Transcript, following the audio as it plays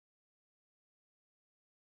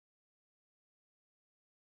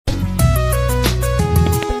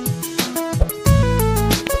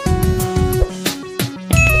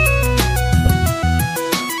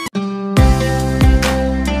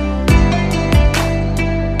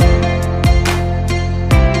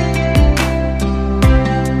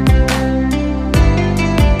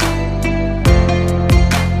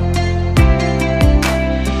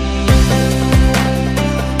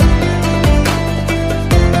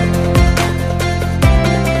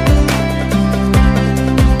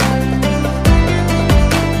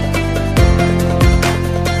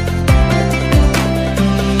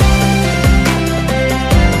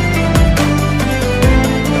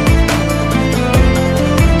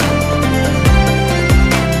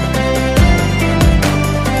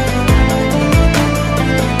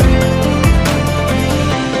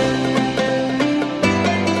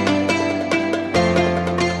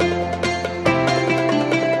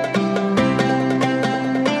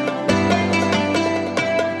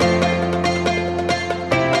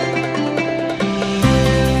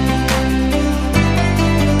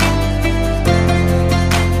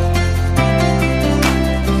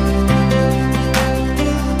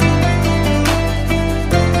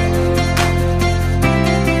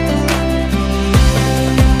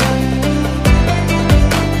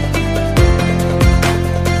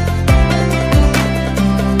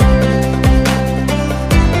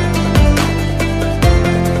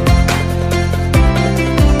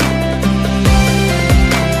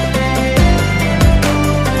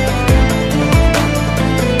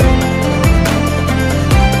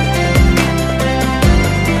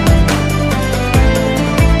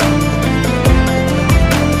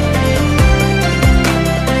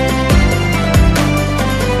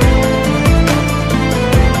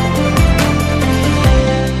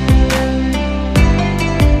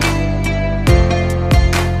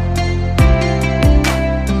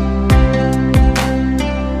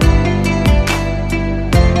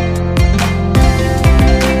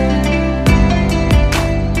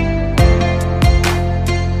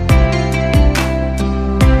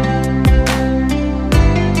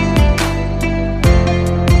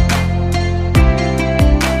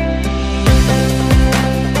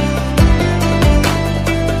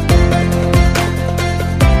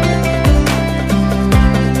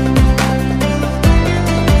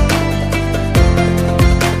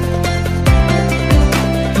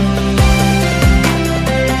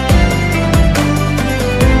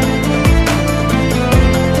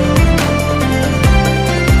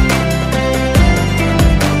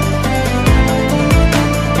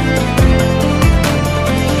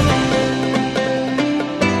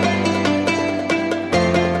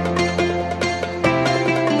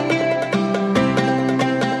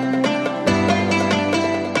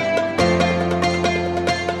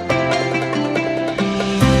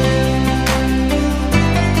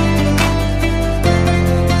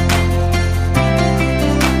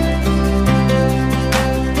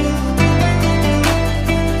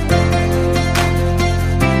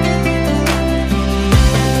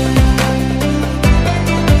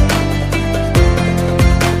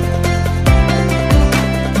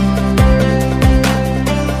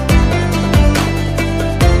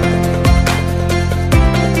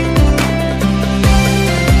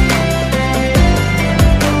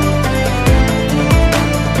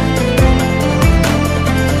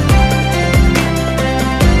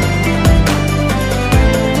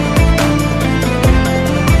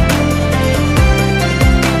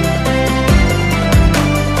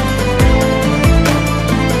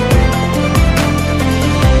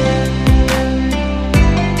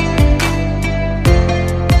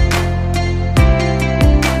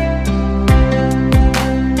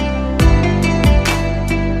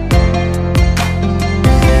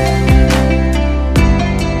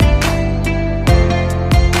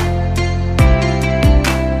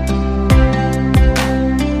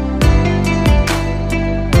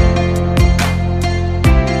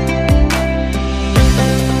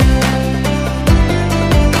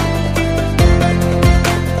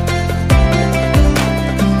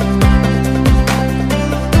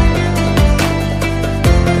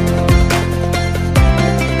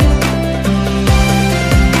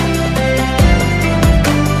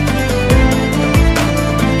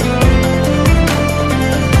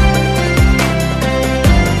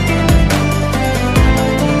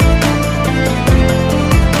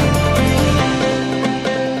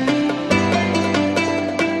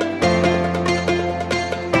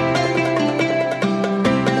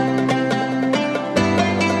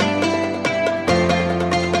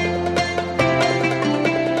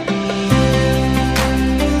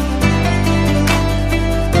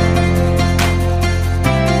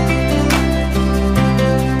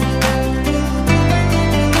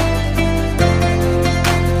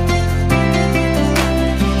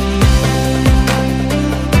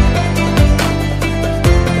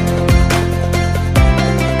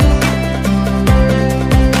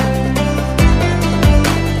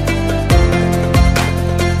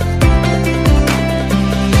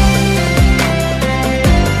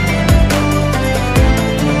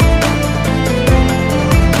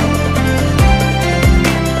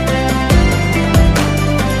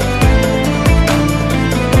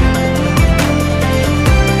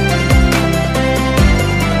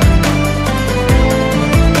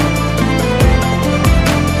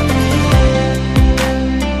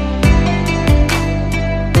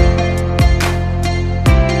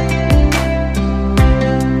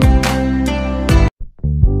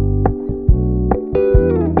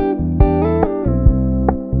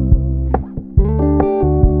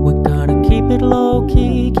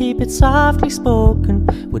low-key, keep it softly spoken,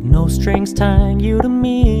 with no strings tying you to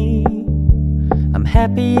me. I'm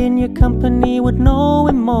happy in your company with no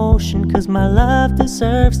emotion, 'cause my love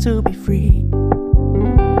deserves to be free.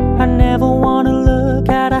 I never wanna look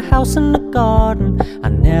at a house in the garden, I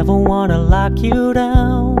never wanna lock you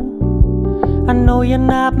down. I know you're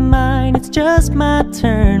not mine, it's just my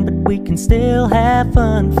turn, but we can still have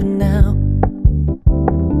fun for now.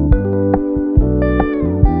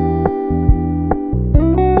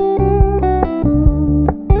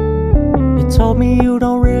 You told me you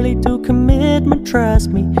don't really do commitment,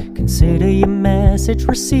 trust me, consider your message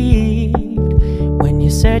received. When you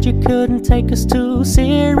said you couldn't take us too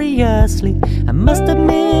seriously, I must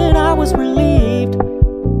admit I was relieved.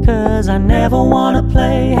 'Cause I never wanna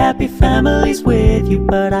play happy families with you,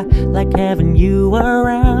 but I like having you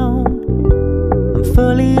around. I'm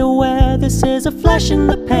fully aware this is a flash in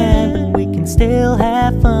the pan, but we can still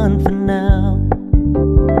have fun for now.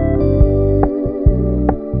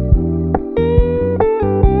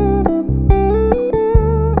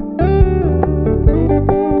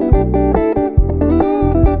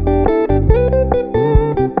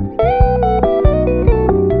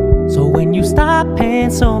 Paying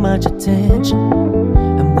so much attention,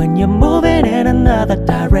 and when you're moving in another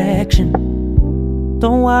direction,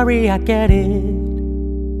 don't worry, I get it.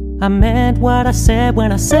 I meant what I said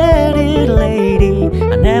when I said it, lady.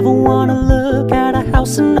 I never wanna look at a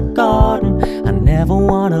house in the garden, I never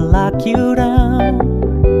wanna lock you down.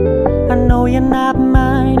 I know you're not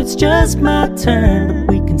mine, it's just my turn,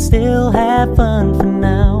 but we can still have fun for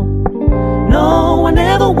now. No, I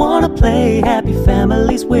never wanna play happy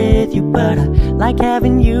families with you, but I like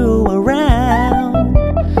having you around.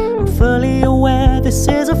 I'm fully aware this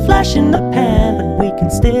is a flash in the pan, but we can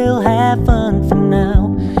still have fun for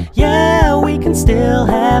now. Yeah, we can still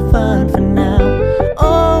have fun for now.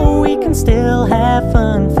 Oh, we can still have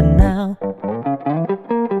fun for now.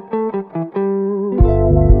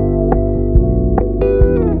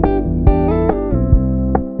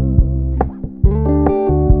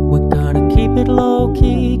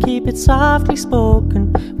 Low-key, keep it softly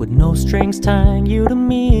spoken, with no strings tying you to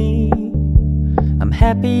me. I'm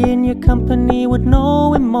happy in your company with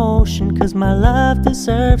no emotion, 'cause my love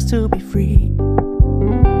deserves to be free.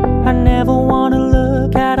 I never wanna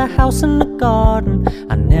look at a house in the garden,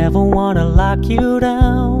 I never wanna lock you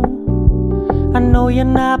down. I know you're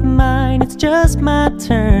not mine, it's just my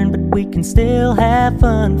turn, but we can still have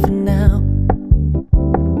fun for now.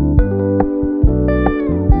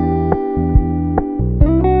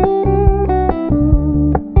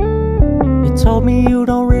 Told me you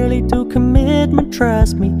don't really do commitment,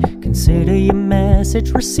 trust me, consider your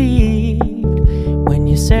message received. When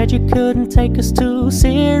you said you couldn't take us too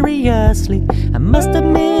seriously, I must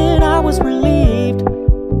admit I was relieved.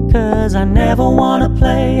 'Cause I never wanna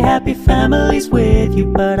play happy families with you,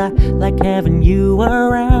 but I like having you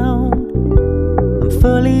around. I'm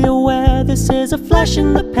fully aware this is a flash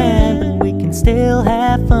in the pan, but we can still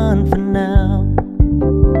have fun for now.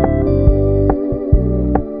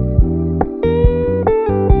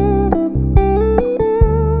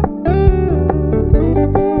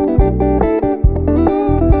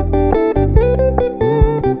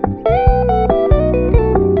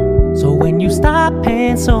 Stop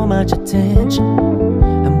paying so much attention,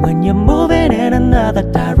 and when you're moving in another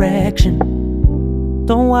direction,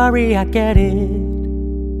 don't worry, I get it.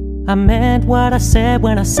 I meant what I said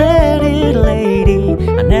when I said it, lady.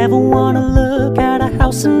 I never wanna look at a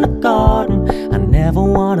house in the garden, I never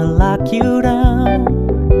wanna lock you down.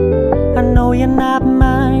 I know you're not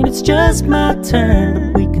mine, it's just my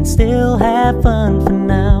turn, but we can still have fun for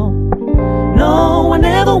now. No, I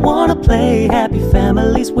never wanna play happy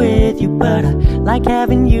families with you, but I like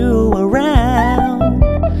having you around.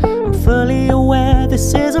 I'm fully aware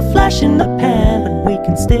this is a flash in the pan, but we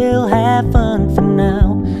can still have fun for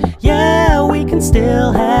now. Yeah, we can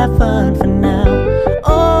still have fun for now.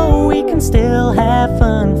 Oh, we can still have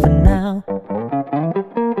fun for now.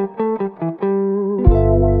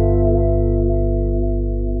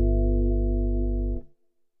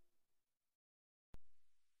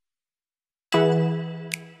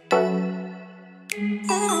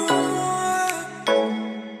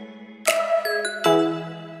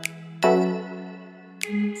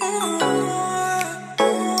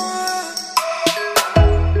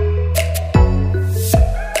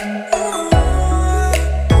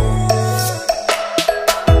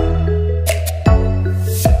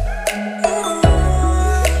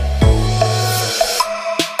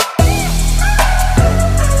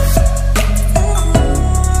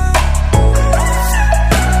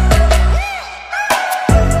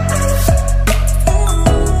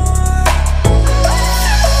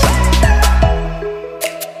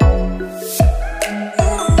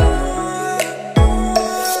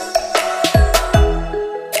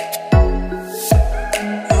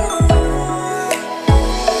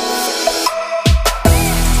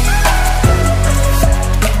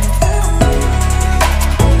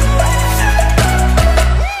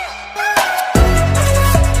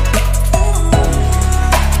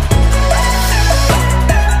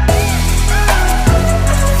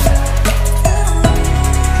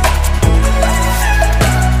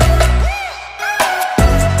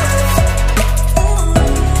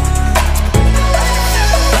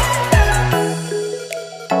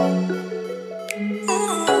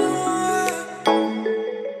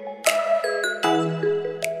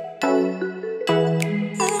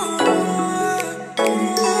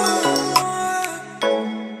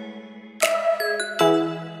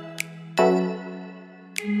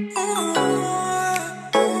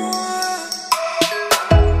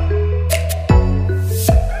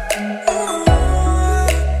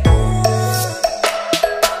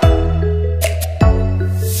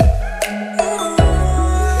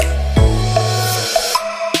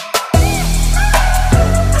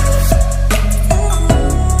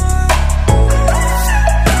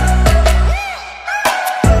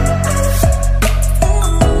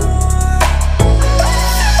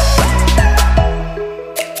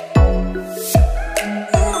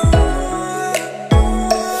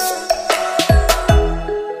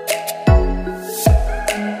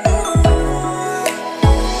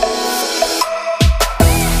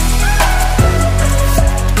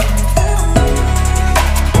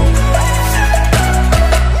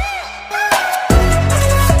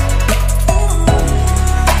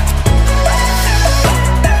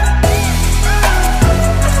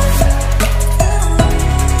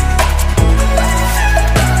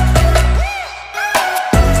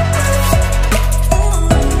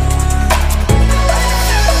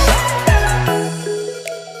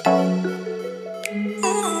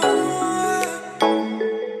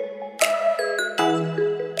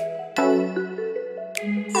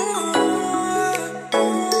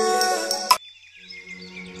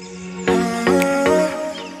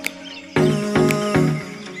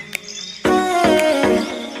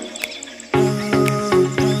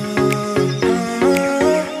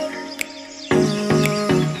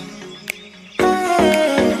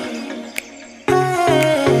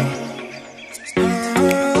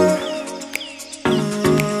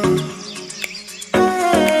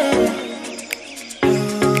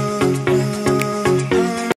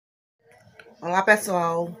 Olá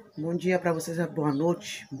pessoal, bom dia para vocês, boa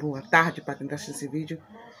noite, boa tarde para quem tá assistindo esse vídeo.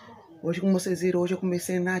 Hoje, como vocês viram, hoje eu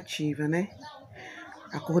comecei na ativa, né?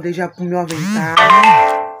 Acordei já com o meu avental,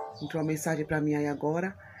 entrou uma mensagem para mim aí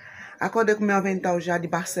agora. Acordei com o meu avental já de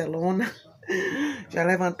Barcelona. Já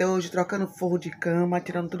levantei hoje trocando forro de cama,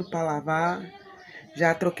 tirando tudo para lavar.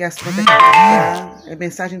 Já troquei as plantas aqui. É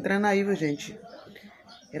mensagem entrando aí, viu gente?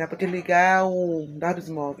 Era para te ligar o dados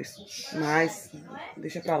móveis, mas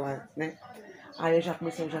deixa pra lá, né? Aí eu já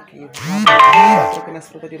comecei já aqui, trocando as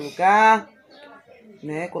frutas de lugar,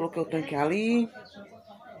 né? Coloquei o tanque ali.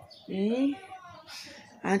 E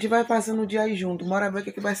a gente vai fazendo o dia aí junto. Bora ver o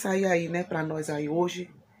que vai sair aí, né? Pra nós aí hoje.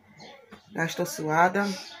 Já estou suada,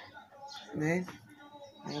 né?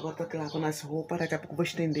 Aí agora tô aqui lavando as roupas, daqui a pouco eu vou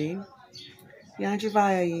estender. E a gente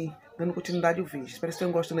vai aí, dando continuidade ao vídeo. Espero que vocês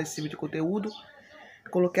tenham gostado desse vídeo de conteúdo.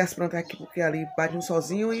 Coloquei as plantas aqui porque ali bate um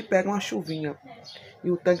solzinho e pega uma chuvinha. E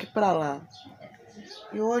o tanque pra lá.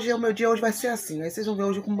 E hoje é o meu dia, hoje vai ser assim. Aí vocês vão ver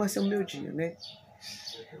hoje como vai ser o meu dia, né?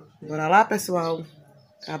 Bora lá, pessoal.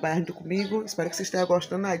 Trabalha junto comigo. Espero que vocês estejam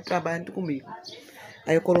gostando aí de trabalhar junto comigo.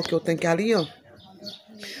 Aí eu coloquei o tanque ali, ó.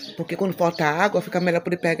 Porque quando falta água, fica melhor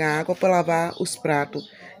poder pegar água para lavar os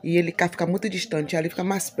pratos. E ele fica muito distante, ali fica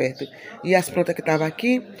mais perto. E as plantas que estavam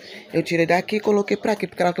aqui, eu tirei daqui e coloquei para aqui.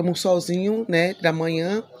 Porque ela toma um solzinho, né, da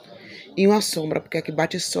manhã. E uma sombra, porque aqui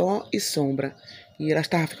bate sol e sombra. E ela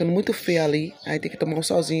estava ficando muito feia ali. Aí tem que tomar um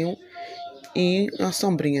solzinho e uma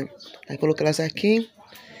sombrinha. Aí coloquei elas aqui.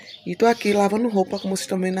 E tô aqui lavando roupa, como vocês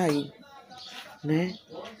estão vendo aí, né?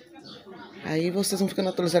 Aí vocês vão ficando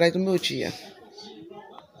atualizados aí do meu dia.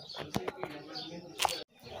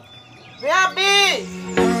 Vem,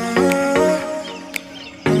 Abi!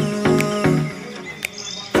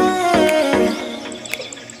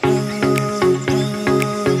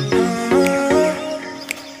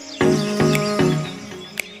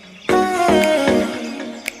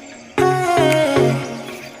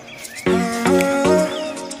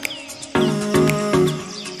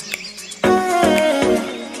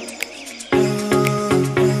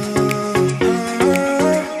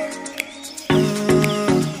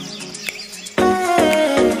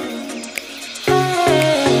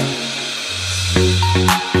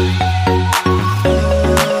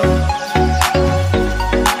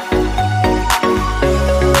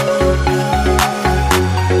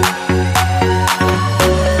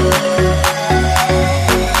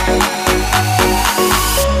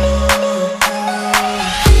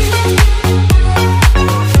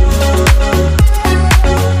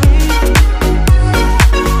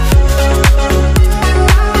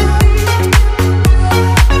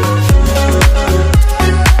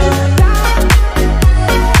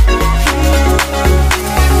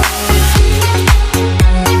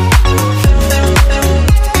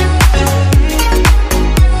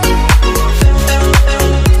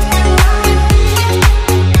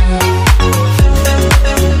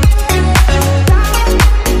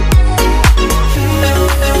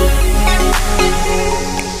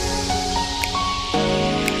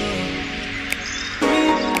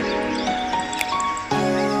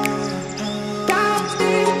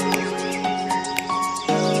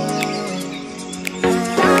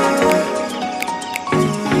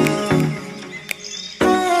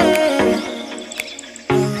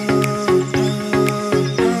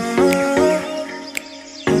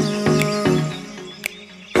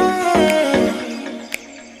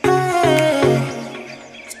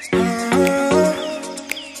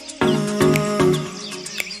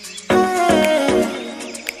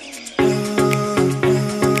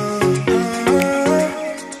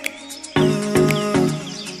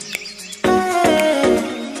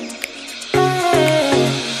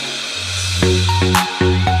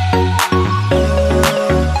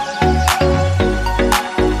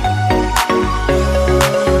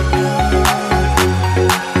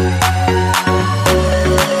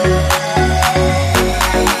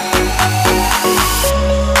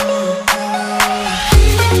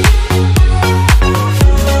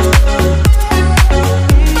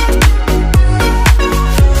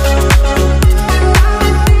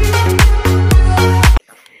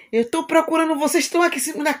 Eu tô procurando, vocês estão aqui em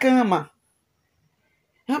cima da cama.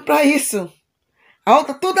 É pra isso. A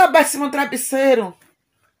outra toda abaixo em cima do travesseiro.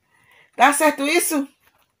 Tá certo isso?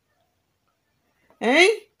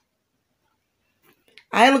 Hein?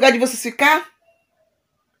 Aí é lugar de vocês ficar?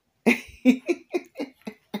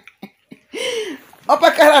 Olha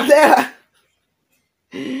pra cara dela.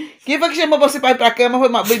 Quem foi que chamou você pra ir pra cama? Foi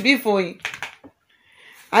uma Bibi, foi.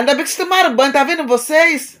 Ainda bem que vocês tomaram banho, tá vendo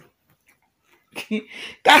vocês?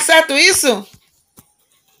 Tá certo isso?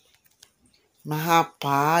 Mas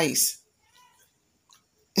rapaz.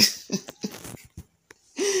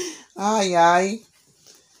 Ai, ai.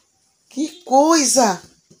 Que coisa!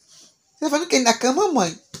 Você tá fazendo o quê na cama,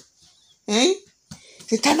 mãe? Hein?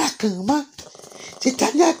 Você tá na cama? Você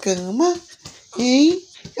tá na cama? Hein?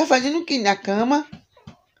 Tá fazendo o que na cama?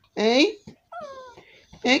 Hein?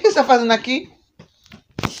 Hein? O que você tá fazendo aqui?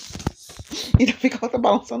 Ainda fica outra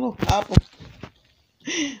balançando o rabo.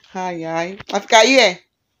 Ai, ai. Vai ficar aí, é?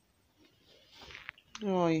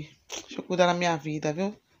 Oi. Deixa eu cuidar da minha vida,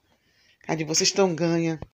 viu? A de vocês estão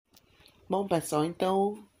ganha. Bom, pessoal,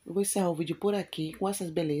 então eu vou encerrar o vídeo por aqui com essas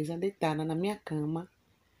belezas deitadas na minha cama,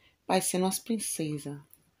 parecendo umas princesas.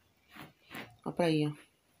 Olha pra aí, ó.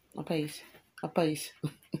 Olha pra isso. Olha pra isso.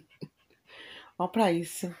 Olha pra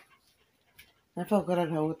isso. Vai pra agora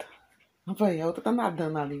da outra. Olha pra aí, a outra tá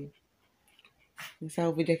nadando ali. Vou encerrar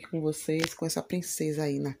o vídeo aqui com vocês, com essa princesa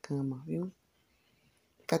aí na cama, viu?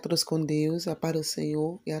 Fica todos com Deus, a para o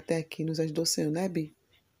Senhor e até aqui nos ajudou o Senhor, né, Bi?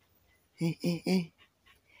 É.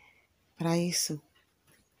 Pra isso.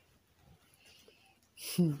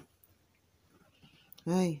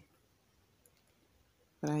 Ai.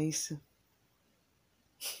 Pra isso.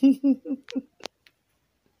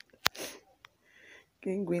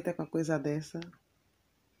 Quem aguenta com a coisa dessa?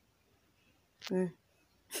 É.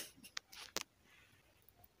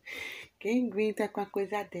 Quem aguenta com a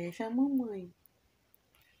coisa dessa, mamãe?